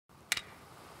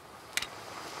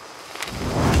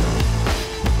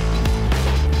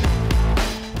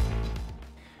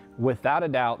Without a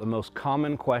doubt, the most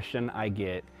common question I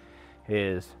get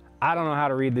is, I don't know how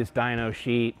to read this dyno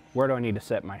sheet. Where do I need to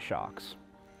set my shocks?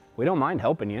 We don't mind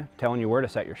helping you, telling you where to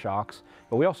set your shocks,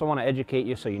 but we also want to educate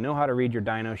you so you know how to read your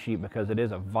dyno sheet, because it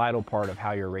is a vital part of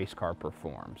how your race car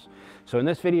performs. So in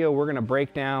this video, we're going to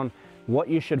break down what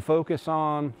you should focus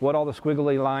on, what all the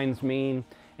squiggly lines mean,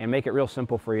 and make it real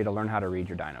simple for you to learn how to read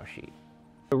your dyno sheet.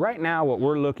 So right now, what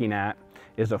we're looking at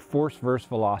is a force versus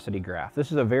velocity graph.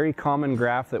 This is a very common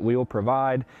graph that we will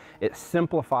provide. It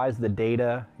simplifies the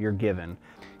data you're given.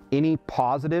 Any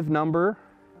positive number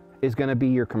is going to be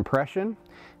your compression,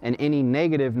 and any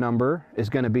negative number is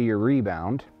going to be your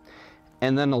rebound.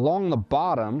 And then along the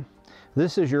bottom,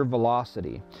 this is your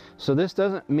velocity. So this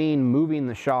doesn't mean moving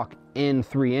the shock in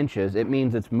 3 inches. It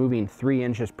means it's moving 3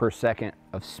 inches per second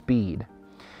of speed.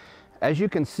 As you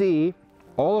can see,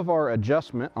 all of our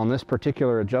adjustment on this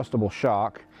particular adjustable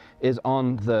shock is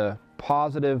on the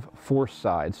positive force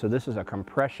side. So this is a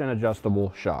compression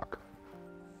adjustable shock.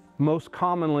 Most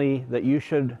commonly that you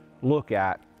should look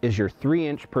at is your 3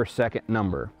 inch per second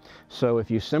number. So if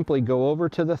you simply go over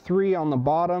to the 3 on the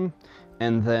bottom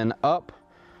and then up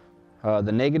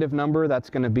the negative number, that's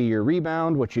going to be your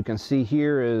rebound, which you can see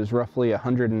here is roughly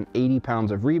 180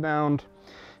 pounds of rebound.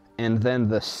 And then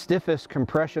the stiffest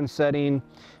compression setting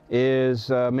is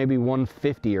maybe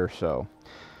 150 or so.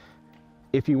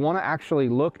 If you want to actually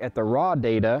look at the raw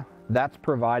data, that's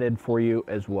provided for you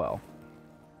as well.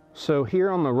 So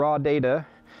here on the raw data,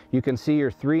 you can see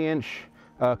your 3 inch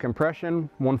compression,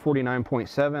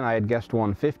 149.7, I had guessed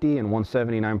 150, and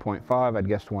 179.5, I'd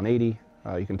guessed 180.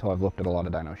 You can tell I've looked at a lot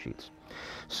of dyno sheets.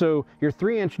 So your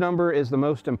 3 inch number is the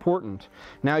most important.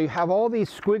 Now you have all these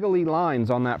squiggly lines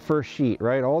on that first sheet,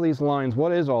 right? All these lines,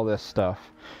 what is all this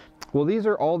stuff? Well, these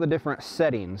are all the different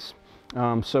settings.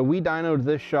 So we dynoed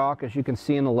this shock, as you can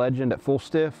see in the legend, at full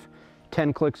stiff,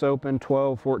 10 clicks open,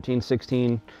 12, 14,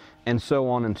 16, and so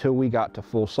on until we got to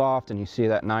full soft, and you see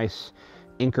that nice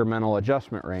incremental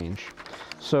adjustment range.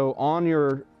 So on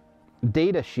your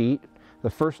data sheet, the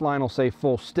first line will say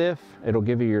full stiff. It'll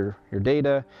give you your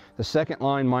data. The second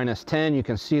line, -10, you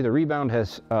can see the rebound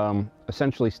has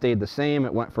essentially stayed the same.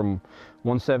 It went from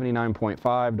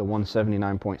 179.5 to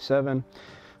 179.7,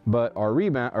 but our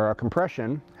rebound, or our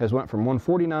compression, has went from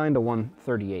 149 to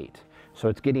 138. So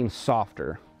it's getting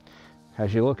softer.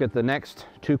 As you look at the next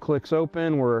 2 clicks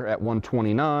open, we're at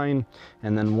 129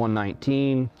 and then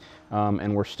 119,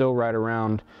 and we're still right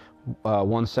around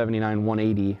 179,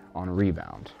 180 on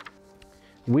rebound.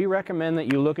 We recommend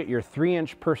that you look at your 3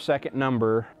 inch per second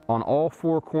number on all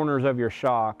 4 corners of your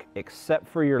shock, except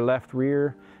for your left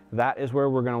rear. That is where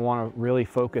we're going to want to really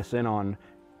focus in on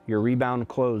your rebound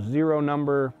close 0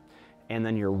 number and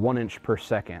then your 1 inch per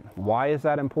second. Why is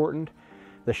that important?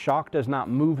 The shock does not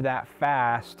move that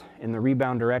fast in the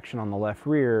rebound direction on the left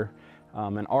rear.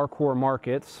 In our core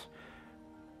markets,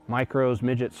 micros,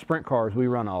 midgets, sprint cars, we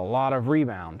run a lot of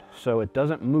rebound, so it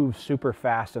doesn't move super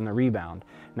fast in the rebound.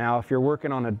 Now, if you're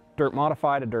working on a dirt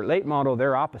modified, a dirt late model,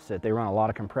 they're opposite. They run a lot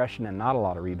of compression and not a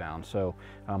lot of rebound, so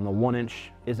the 1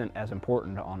 inch isn't as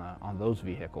important on those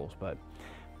vehicles. But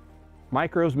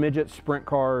micros, midgets, sprint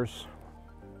cars,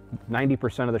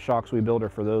 90% of the shocks we build are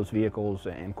for those vehicles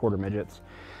and quarter midgets.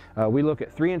 We look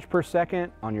at 3 inch per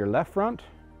second on your left front,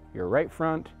 your right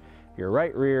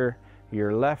rear,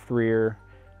 your left rear.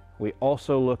 We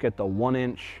also look at the 1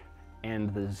 inch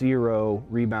and the 0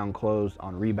 rebound closed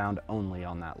on rebound only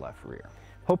on that left rear.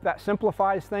 Hope that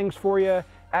simplifies things for you.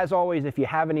 As always, if you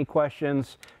have any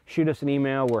questions, shoot us an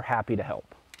email. We're happy to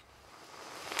help.